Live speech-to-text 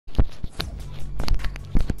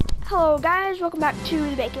Hello guys, welcome back to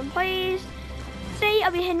TheBaconPlays. Today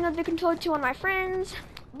I'll be handing over the controller to one of my friends,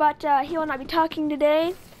 but he will not be talking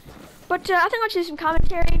today. But I think I'll do some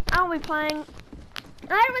commentary. I won't be playing.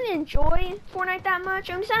 I don't really enjoy Fortnite that much.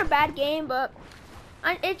 I mean, it's not a bad game, but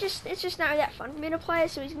it's just not really that fun for me to play,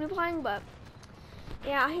 so he's gonna be playing. But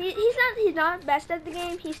yeah, he's not best at the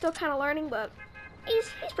game. He's still kind of learning, but he's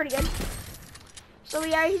pretty good. So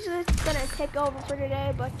yeah, he's just gonna take over for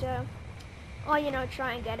today, but I'll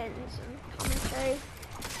try and get it in some commentary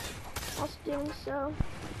whilst doing so.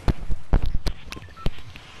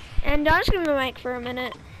 And I'm just gonna be mic for a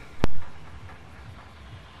minute.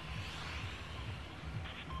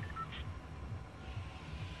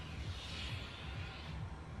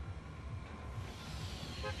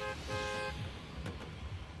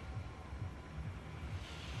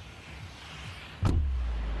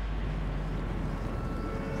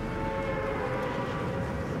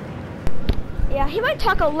 Yeah, he might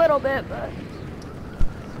talk a little bit, but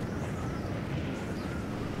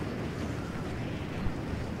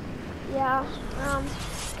yeah,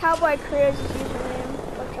 Cowboy Cruise is usually him.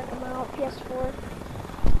 Go check him out, PS4.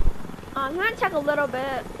 He might talk a little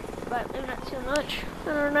bit, but maybe not too much.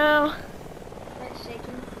 I don't know. That's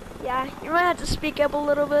shaking. Yeah, you might have to speak up a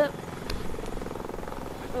little bit.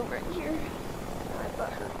 Over in here. My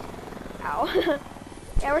butt hurts. Ow.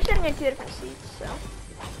 Yeah, we're sitting in 2 different seats, so.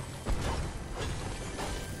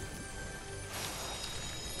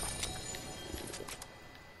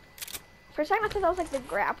 For a second, I thought that was like the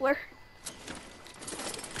grappler.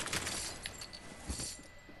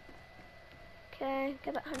 Okay,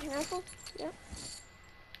 get that hunting rifle. Yep.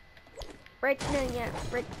 Break down.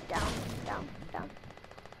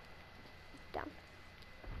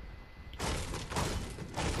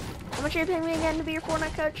 How much are you paying me again to be your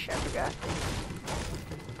Fortnite coach? I forgot.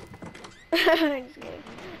 Just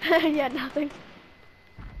kidding. Yeah, nothing.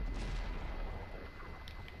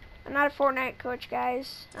 I'm not a Fortnite coach,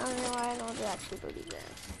 guys. I don't know why I don't actually believe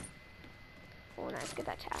that. Oh, nice. Get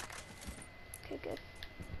that tack. Okay, good.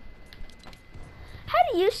 How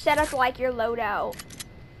do you set up, like, your loadout?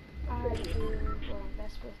 I do what I'm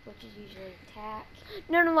best with, which is usually tack.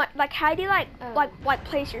 No, like how do you, like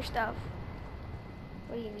place your stuff?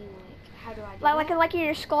 What do you mean, like, how do I do like that? like in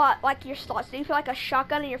your slot, So you put, like, a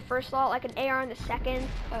shotgun in your first slot, like an AR in the second,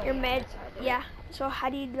 your mid. Yeah. So how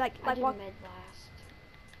do you, like I do walk? mid last.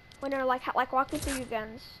 When or like walk me through your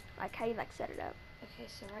guns, like how you like set it up. Okay,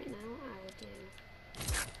 so right now I would do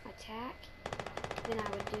my tack, then I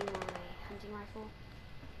would do my hunting rifle.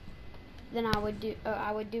 Then I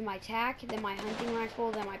would do my tack, then my hunting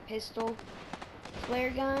rifle, then my pistol,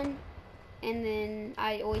 flare gun, and then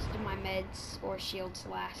I always do my meds or shields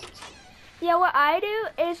last. Yeah, what I do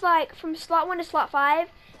is like from slot 1 to slot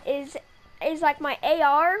 5 is like my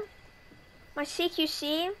AR, my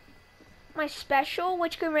CQC, my special,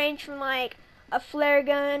 which can range from like a flare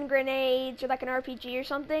gun, grenades, or like an RPG or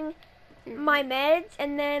something, my meds,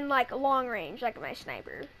 and then like long range, like my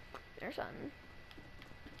sniper or something.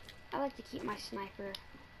 I like to keep my sniper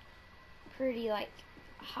pretty like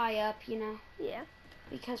high up, you know? Yeah.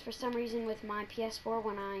 Because for some reason with my PS4,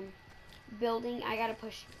 when I'm building, I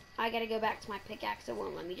gotta go back to my pickaxe. It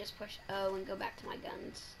won't let me just push O and go back to my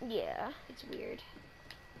guns. Yeah. It's weird.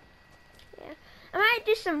 Yeah. I might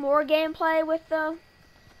do some more gameplay with the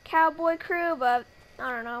Cowboy Crew, but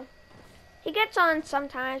I don't know. He gets on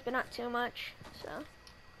sometimes, but not too much. So,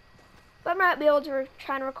 but I might be able to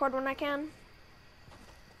try and record when I can.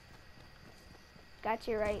 Got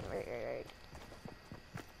you right.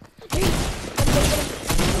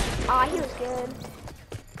 Ah, he was good.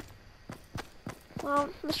 Well,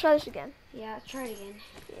 let's try this again. Yeah, let's try it again.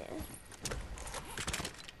 Yeah.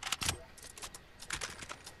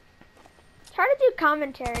 It's hard to do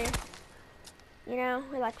commentary, you know,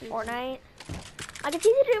 with like Fortnite. Like it's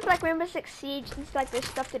easy to do for like Rainbow Six Siege since like there's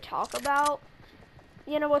stuff to talk about.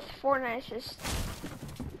 You know, with Fortnite it's just,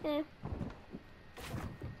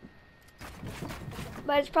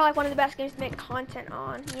 But it's probably like one of the best games to make content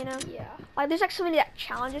on, you know? Yeah. Like there's like so many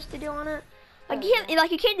challenges to do on it. Like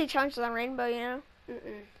you can't do challenges on Rainbow, you know?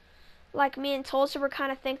 Like me and Tulsa were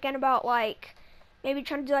kind of thinking about like maybe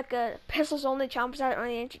trying to do like a pistols only challenge that are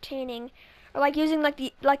really entertaining. Or like using like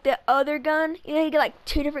the other gun, you know, you get like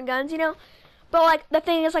 2 different guns, you know. But like the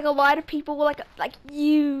thing is, like a lot of people will like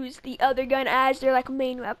use the other gun as their like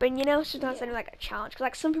main weapon, you know. So it's not something like a challenge, cause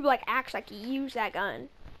like some people like actually like use that gun.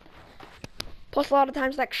 Plus a lot of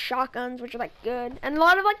times like shotguns, which are like good, and a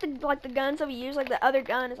lot of like the guns that we use, like the other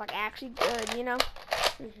gun is like actually good, you know.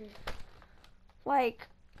 Like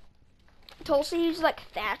Tulsa uses like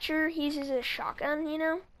Thatcher, he uses a shotgun, you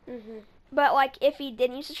know. But like if he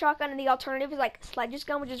didn't use the shotgun, and the alternative is like Sledge's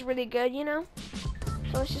gun, which is really good, you know.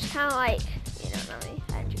 So it's just kind of like, you know, not really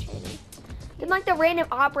entertaining. Then like the random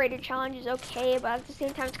operator challenge is okay, but at the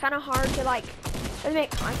same time it's kind of hard to like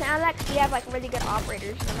make content out of that because we have like really good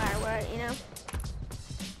operators no matter what, you know.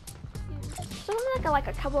 So I'm like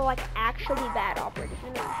a couple of like actually bad operators,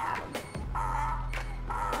 we don't have them,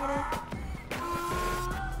 you know.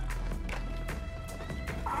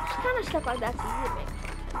 Just kind of stuff like that's easy to make content.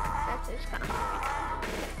 That's just kind of hard.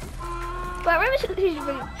 But Rainbow Six Siege is a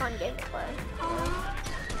really fun game to play. You know?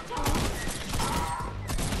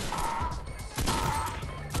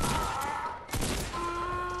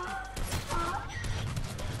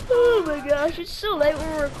 Oh my gosh, it's so late when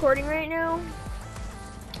we're recording right now.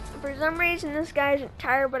 For some reason, this guy isn't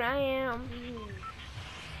tired, but I am.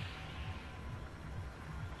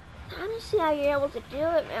 I don't see how you're able to do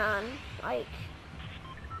it, man. Like,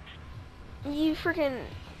 you freaking,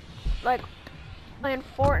 like, playing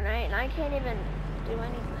Fortnite, and I can't even do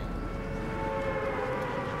anything.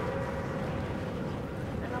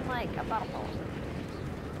 And I'm like, about to fall asleep.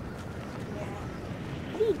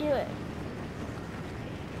 How do you do it?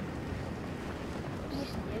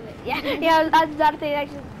 Just do it. Yeah, yeah, I was about to say, I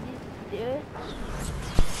just do it.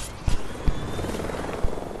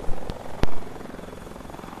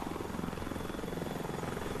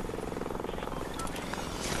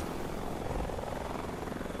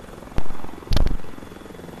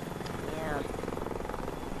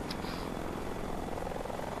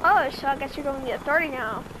 Oh, so I guess you're going to get 30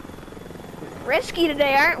 now. Risky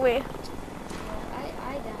today, aren't we? I don't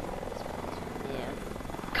like this place. Yeah.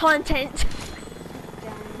 Content.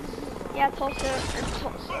 Done. Yeah, Tulsa.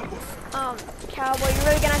 Cowboy, you're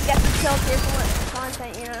really gonna have to get some kills here for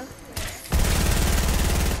content, you know.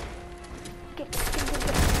 Get.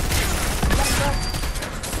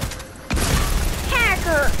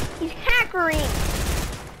 Hacker! He's hackering!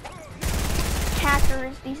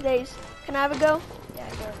 Hackers these days. Can I have a go? Yeah,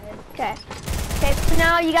 go ahead. Okay. Okay, so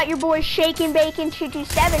now you got your boy Shakin' Bacon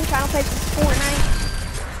 227 trying to play some Fortnite.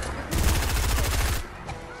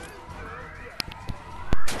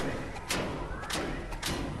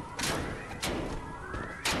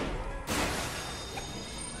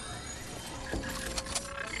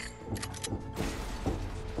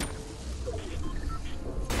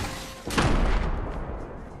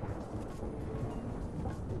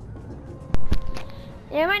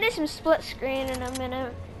 Yeah, I might do some split screen in a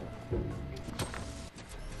minute.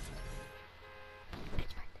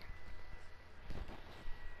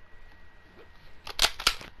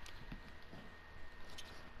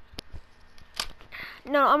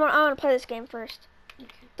 No, I'm gonna play this game first.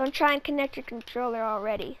 Okay. Don't try and connect your controller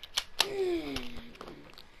already.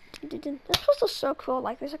 This puzzle's so cool.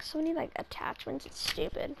 Like, there's like so many like attachments. It's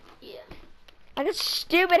stupid. Yeah. Like, it's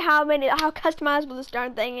stupid how customizable this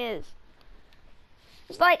darn thing is.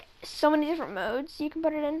 There's like so many different modes you can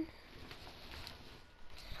put it in.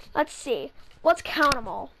 Let's see. Let's count them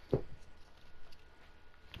all.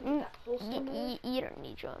 You don't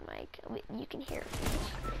need your own mic. You can hear it.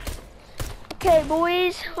 Okay,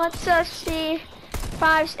 boys. Let's see if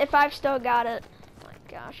I've still got it. Oh my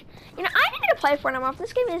gosh. You know, I need to play Fortnite more.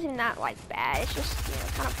 This game isn't that like bad. It's just, you know,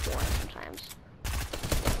 kind of boring sometimes.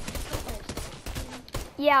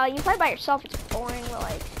 Yeah, you play by yourself. It's boring, but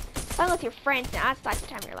like playing with your friends, now that's like the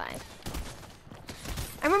time of your life.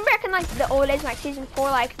 I remember back in like the old days, like season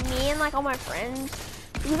 4, like me and like all my friends,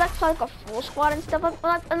 we like play like a full squad and stuff.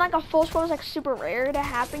 And like a full squad was like super rare to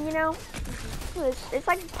happen, you know. It's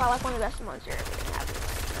like probably like one of the best months you're ever gonna have in your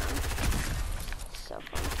life. It's so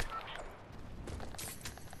fun.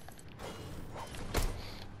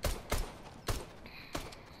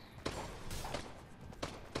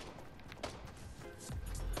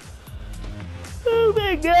 Oh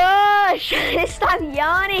my gosh! Stop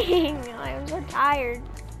yawning! I'm so tired.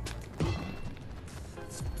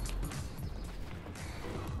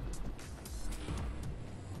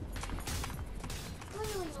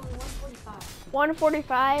 Literally only 145.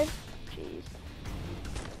 145? Jeez.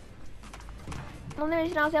 The only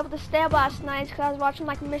reason I was able to stay up last night is because I was watching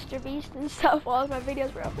like Mr. Beast and stuff while my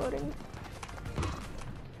videos were uploading.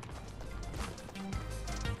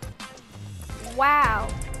 Wow.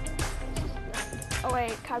 Oh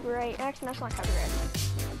wait, copyright. Actually, that's not copyright.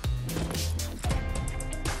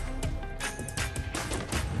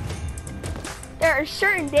 There are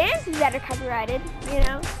certain dances that are copyrighted, you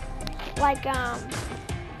know? Like, you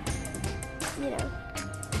know,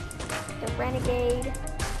 the Renegade,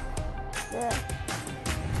 the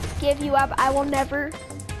Give You Up, I Will Never.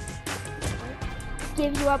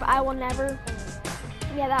 Give You Up, I Will Never.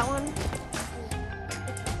 Yeah, that one.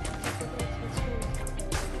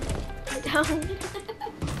 don't.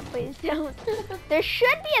 Please don't. There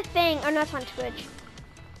should be a thing, oh no, it's on Twitch.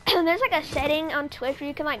 There's like a setting on Twitch where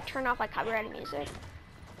you can like turn off like copyrighted music.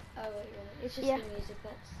 Oh, wait, really? It's just Yeah. the music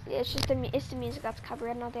that's... Yeah, it's the music that's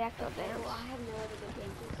copyrighted, not the actual dance. Well, I have no other good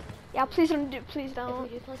games. Yeah, please don't please If don't. we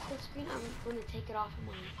do play Splitscreen, I'm going to take it off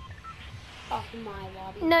of my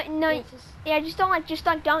lobby. No, dances. yeah,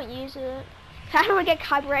 don't use it. I don't want to get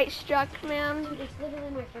copyright struck, man. Dude, it's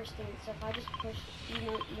literally my first dance, so if I just push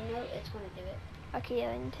emote, it's going to do it. Okay,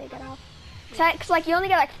 yeah, then you take it off. Cause like you only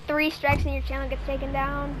get like 3 strikes and your channel gets taken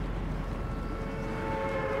down.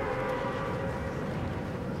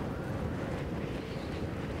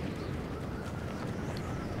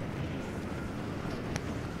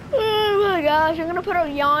 Oh my gosh, I'm gonna put a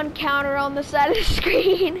yawn counter on the side of the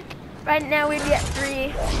screen. Right now we'd be at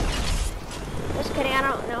 3. Just kidding, I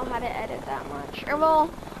don't know how to edit that much. Or well,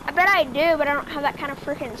 I bet I do, but I don't have that kind of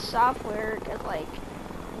freaking software, cause like,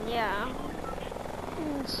 yeah.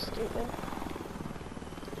 Stupid.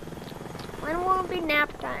 When will it be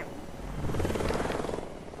nap time?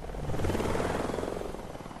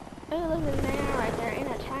 Oh, look, there's an arrow right there, an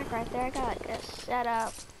attack right there. I got like a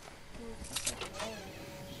setup.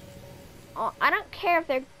 Oh, I don't care if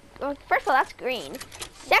they're, well, first of all, that's green.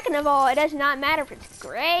 Second of all, it does not matter if it's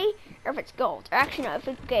gray or if it's gold. Or actually, no, if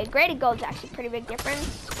it's okay, gray to gold is actually a pretty big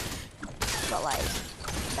difference. But like,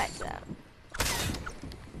 besides that.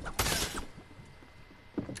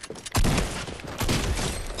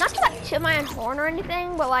 Not to like toot my own horn or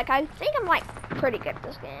anything, but like I think I'm like pretty good at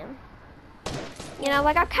this game. You know,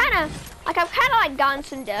 like I've kind of like gotten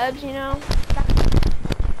some dubs, you know.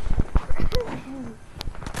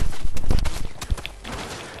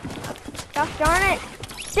 Gosh darn it!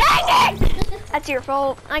 Dang it! That's your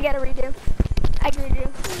fault. I gotta redo. I gotta redo.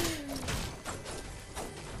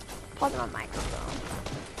 Pause my microphone.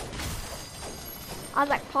 I was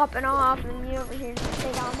like popping off, and you over here just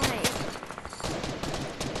take all night.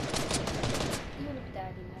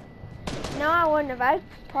 No, I wouldn't have. I'd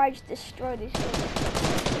probably just destroy these things.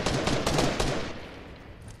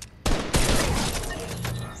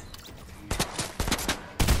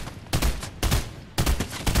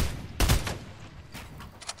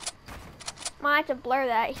 Might have to blur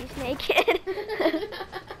that. He's naked.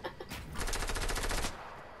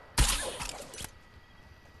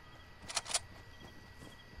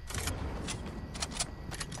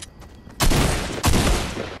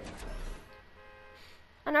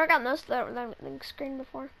 I never gotten those the screen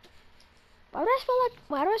before. Why do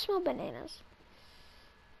I smell bananas?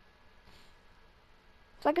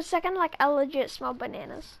 It's like a second like I legit smell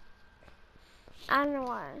bananas. I don't know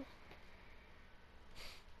why.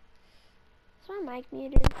 Is my mic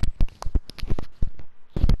muted?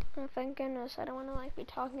 Oh, thank goodness. I don't want to like be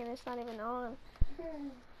talking and it's not even on.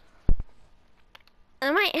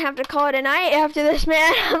 I might have to call it a night after this,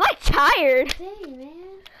 man. I'm like tired. Dang,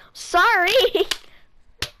 man. Sorry.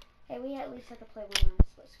 Hey, we at least have to play one round of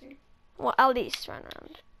split screen. Well, at least one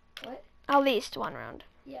round. What? At least one round.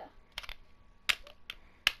 Yeah.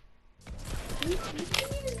 You can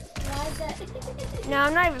even slide that. No,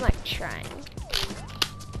 I'm not even like trying.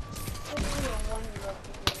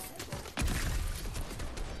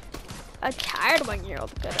 A tired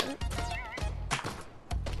 1-year-old couldn't.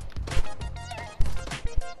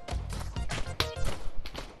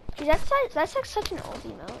 Dude, that's like such an old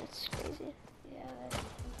email. It's crazy. Yeah.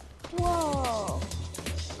 Whoa.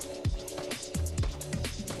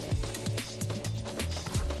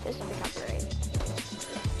 This will be copyright.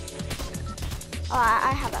 Oh,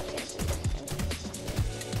 I have that skin.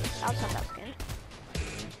 I'll just have that skin.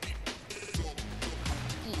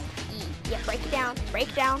 Yeah, break it down. Break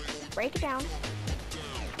it down. Break it down.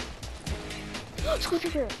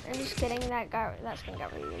 Scooter. I'm just kidding. That skin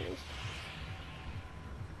got released.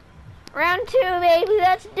 Round 2, baby.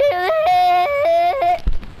 Let's do it.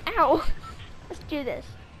 Ow. Let's do this.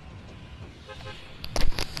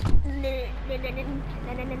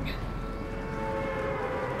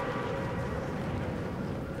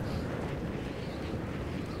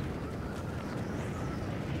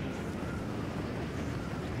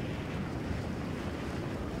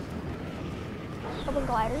 Open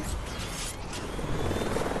gliders.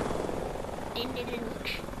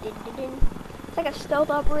 It's like a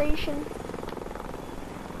stealth operation.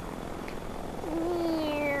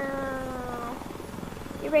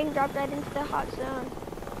 You're being dropped right into the hot zone.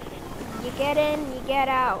 You get in, you get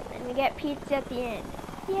out, and you get pizza at the end.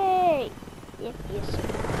 Yay! If you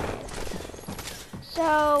survive.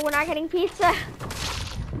 So, we're not getting pizza.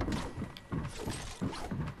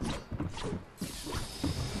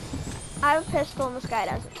 I have a pistol and this guy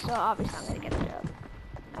doesn't, so obviously I'm gonna get the job.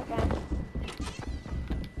 Okay.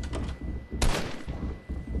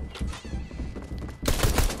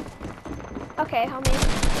 Okay, homie.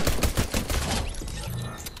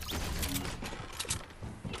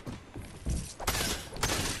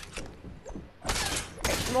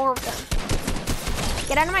 There's more of them.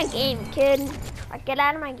 Get out of my game, kid. Like, get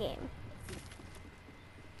out of my game.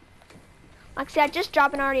 Like, see, I just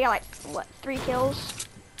dropped and already got, like, what, 3 kills?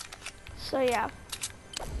 So, yeah.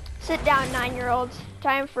 Sit down, 9-year-olds.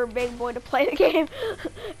 Time for a big boy to play the game. Oh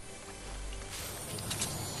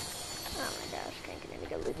my gosh, can't get any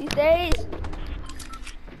good loot these days.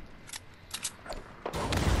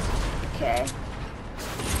 Okay.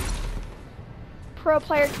 Pro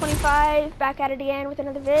player 25, back at it again with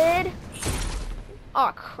another vid.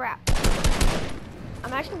 Oh crap.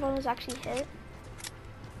 Imagine one was actually hit.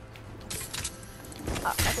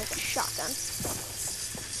 Oh, that is a shotgun.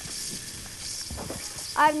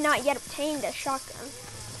 I have not yet obtained a shotgun.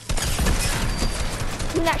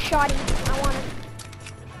 Give me that shotty. I want it.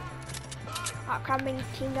 Oh crap, I'm being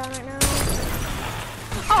teamed down right now.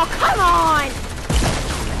 Oh, come on!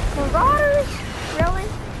 Marauders? Really?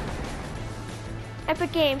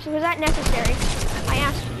 Epic Games, was that necessary? I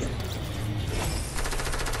asked you.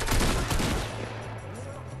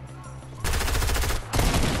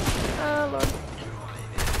 Oh Lord.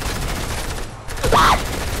 What?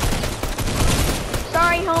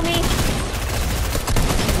 Sorry, homie.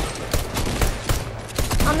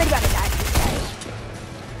 I'm gonna about to die to these guys.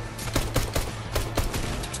 What's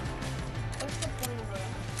the point of it?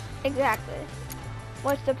 Exactly.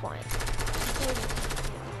 What's the point?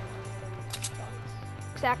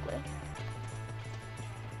 Exactly.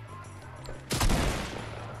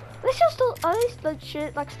 Are they still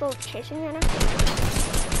legit, like, still chasing me right now?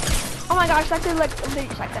 Oh my gosh, that could, like, literally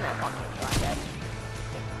just, like, gonna fucking dead.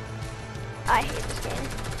 I hate this game.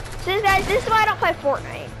 So, guys, this is why I don't play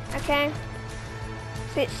Fortnite, okay?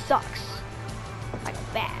 See, it sucks. Like,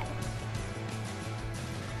 bad.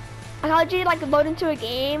 Like, I'll legit, like, load into a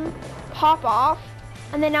game, pop off,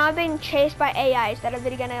 and then now I'm being chased by AIs that are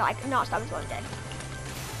literally gonna, like, not stop until I'm dead.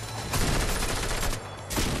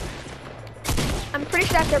 I'm pretty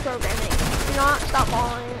sure that's their programming. Do not stop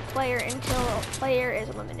following a player until a player is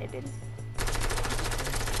eliminated.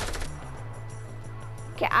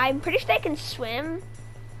 Okay, I'm pretty sure they can swim,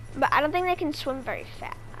 but I don't think they can swim very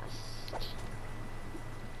fast.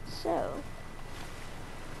 So,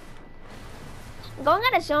 I'm going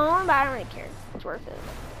out of zone, but I don't really care. It's worth it.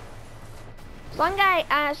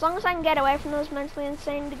 As long as I can get away from those mentally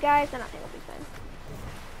insane guys, then I think it'll be fine.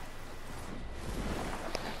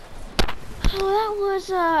 Oh, that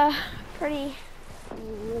was pretty.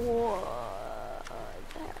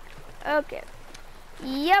 Okay.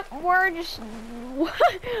 Yep, we're just. What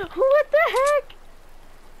the heck?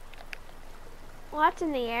 What's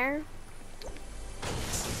in the air?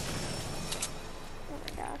 Oh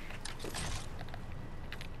my gosh.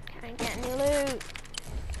 Can't get any loot.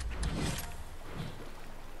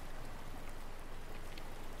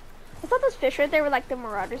 I thought those fish right there were like the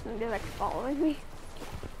marauders and they're like following me.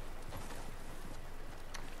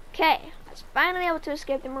 Okay, I was finally able to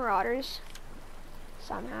escape the marauders.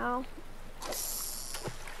 Somehow.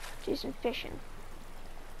 Do some fishing.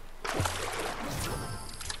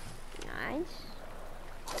 Nice.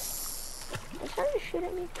 They're starting to shoot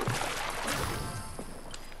at me.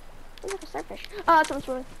 Look at a starfish. Oh, that's someone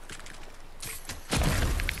swimming.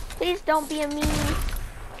 Please don't be a meanie.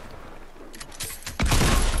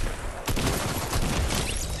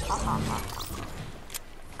 Ha ha ha ha.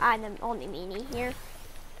 I'm the only meanie here.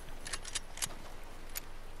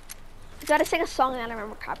 I gotta sing a song and I don't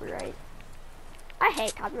remember copyright. I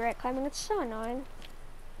hate copyright claiming, it's so annoying.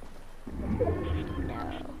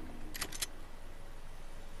 No.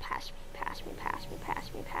 Pass me, pass me, pass me,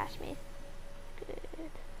 pass me, pass me. Good.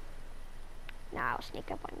 Now I'll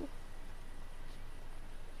sneak up on you.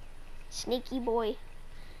 Sneaky boy.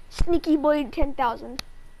 Sneaky boy 10,000.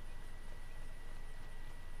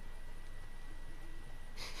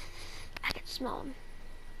 I can smell him.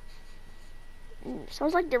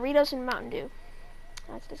 Smells like Doritos and Mountain Dew.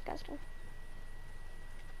 That's disgusting.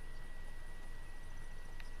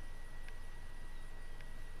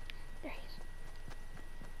 There he is.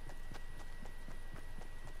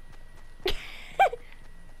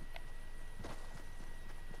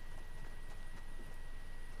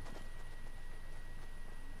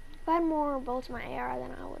 If I had more bullets in my AR,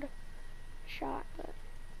 then I would have shot, but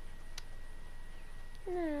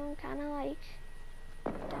no, kind of like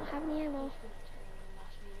don't have any ammo.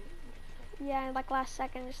 Yeah, like last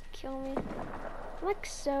second just kill me. I'm like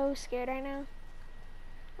so scared right now.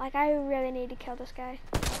 Like I really need to kill this guy.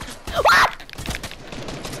 What?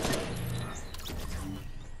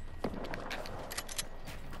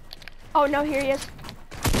 Oh no, here he is.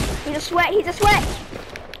 He's a sweat, he's a sweat!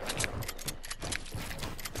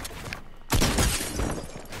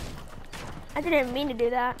 I didn't mean to do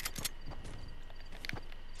that.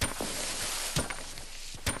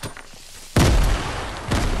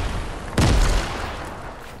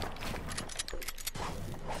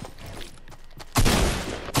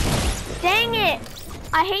 Dang it!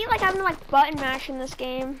 I hate like having to like button mash in this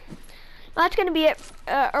game. Well, that's gonna be it.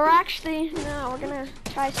 Or actually, no, we're gonna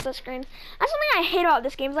try split screen. That's something I hate about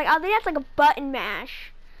this game. Is like I think that's like a button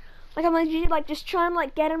mash. Like I'm like just trying to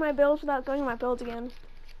like get in my builds without going to my builds again.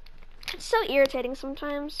 It's so irritating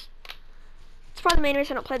sometimes. It's probably the main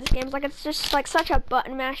reason I don't play this game. Like it's just like such a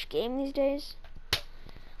button mash game these days.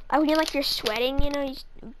 Like when you're sweating, you know, you just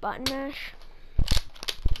button mash.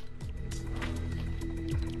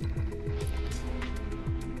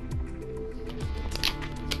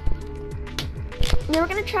 And then we're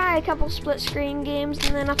gonna try a couple split screen games,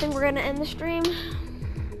 and then I think we're gonna end the stream.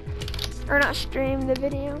 Or not stream, the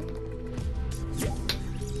video.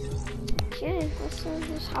 Yeah, let's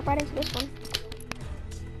just hop right into this one.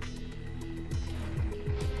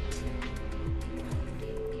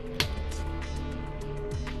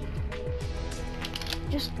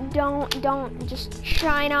 Just just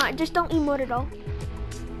try not, just don't emote at all.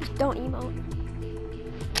 Just don't emote.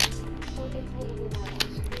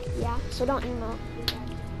 Yeah, so don't emote.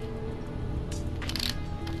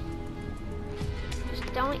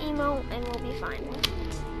 Just don't emote and we'll be fine.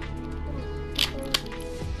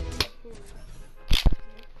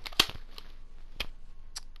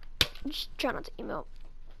 Just try not to emote.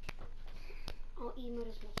 I'll emote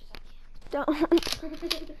as much as I can. Don't.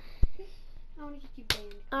 I want to get you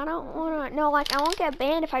banned. I don't want to. No, like I won't get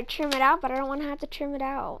banned if I trim it out, but I don't want to have to trim it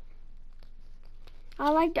out.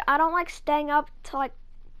 I don't like staying up till like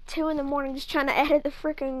 2 in the morning just trying to edit the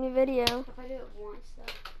freaking video. If I do it once,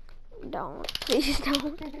 though. Don't. Please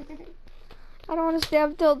don't. I don't want to stay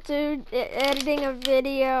up till 2 editing a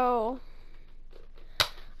video.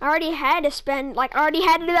 I already had to spend, like, I already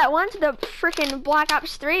had to do that once, the freaking Black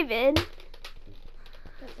Ops 3 vid.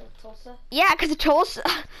 Because of Tulsa? Yeah, because of Tulsa.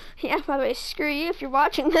 Yeah, by the way, screw you if you're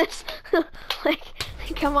watching this. Like,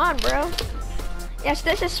 come on, bro. Yes,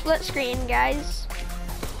 this is split screen, guys.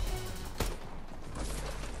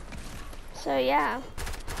 So, yeah.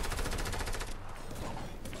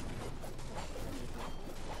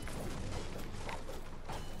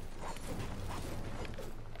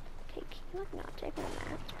 Okay, can you, like, not take my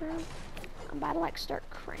math, bro? I'm about to, like, start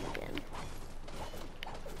cranking.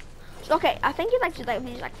 So, okay, I think you like to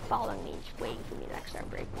be just following me, just waiting for me to like start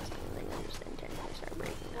breaking something, and then you just intend to start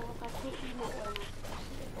breaking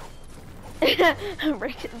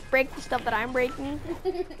that. break the stuff that I'm breaking.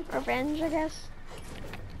 Revenge, I guess.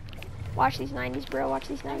 Watch these 90s, bro. Watch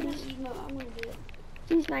these 90s. I'm gonna do it.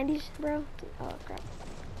 These 90s, bro. Oh crap.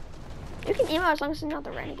 You can emo as long as it's not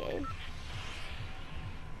the renegade.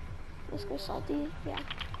 Let's go salty. Yeah.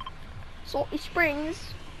 Salty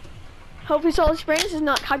Springs. Hopefully Salty Springs is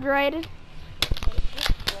not copyrighted.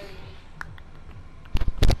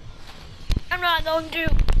 I'm not going to.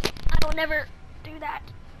 I will never do that.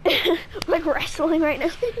 I'm like wrestling right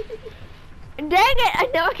now. Dang it! I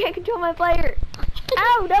know I can't control my player.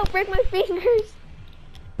 Ow! Don't break my fingers.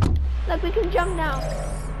 Look, we can jump now.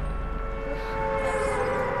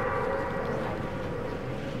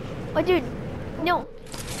 Oh, dude. No.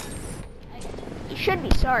 You should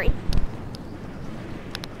be sorry.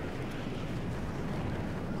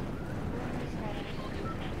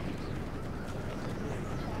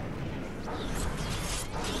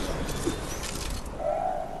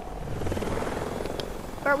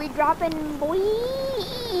 Are we dropping boys?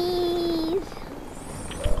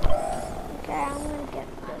 Okay, I'm gonna get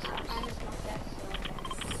this.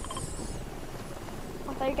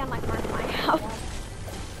 I thought you were gonna like mark my house.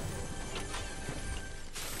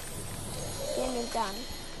 Game is done.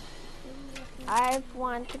 I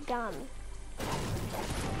want a gun.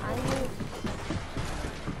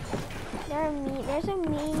 There's a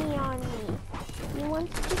meanie on me. He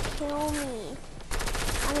wants to kill me.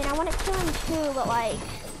 I mean, I want to kill him too, but like,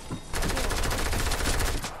 you know,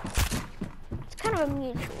 it's kind of a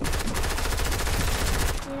mutual.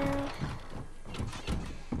 Yeah.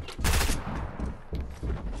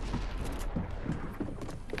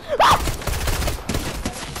 Ah!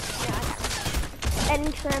 Yeah,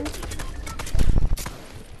 ending trim.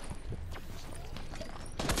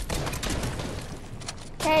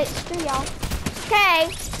 Okay, screw y'all. Okay,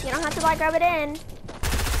 you don't have to like rub it in.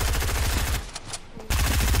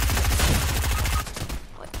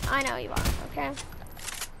 I know you are, okay?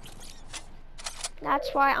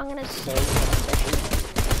 That's why I'm gonna save the position.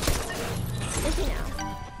 Is he now?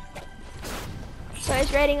 So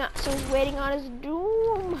he's waiting on his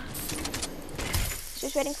doom. He's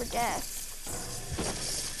just waiting for death.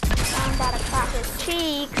 I'm about to crack his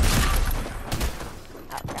cheeks.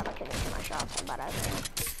 Oh crap, I can't shoot my shots. I'm about to.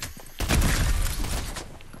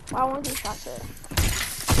 Well, one of these shots it.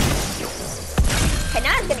 Okay,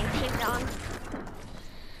 now it's getting teamed on.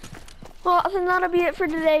 Well, I think that'll be it for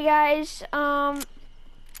today, guys.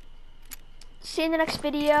 See you in the next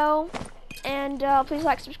video. And please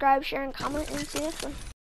like, subscribe, share, and comment, and see you next one.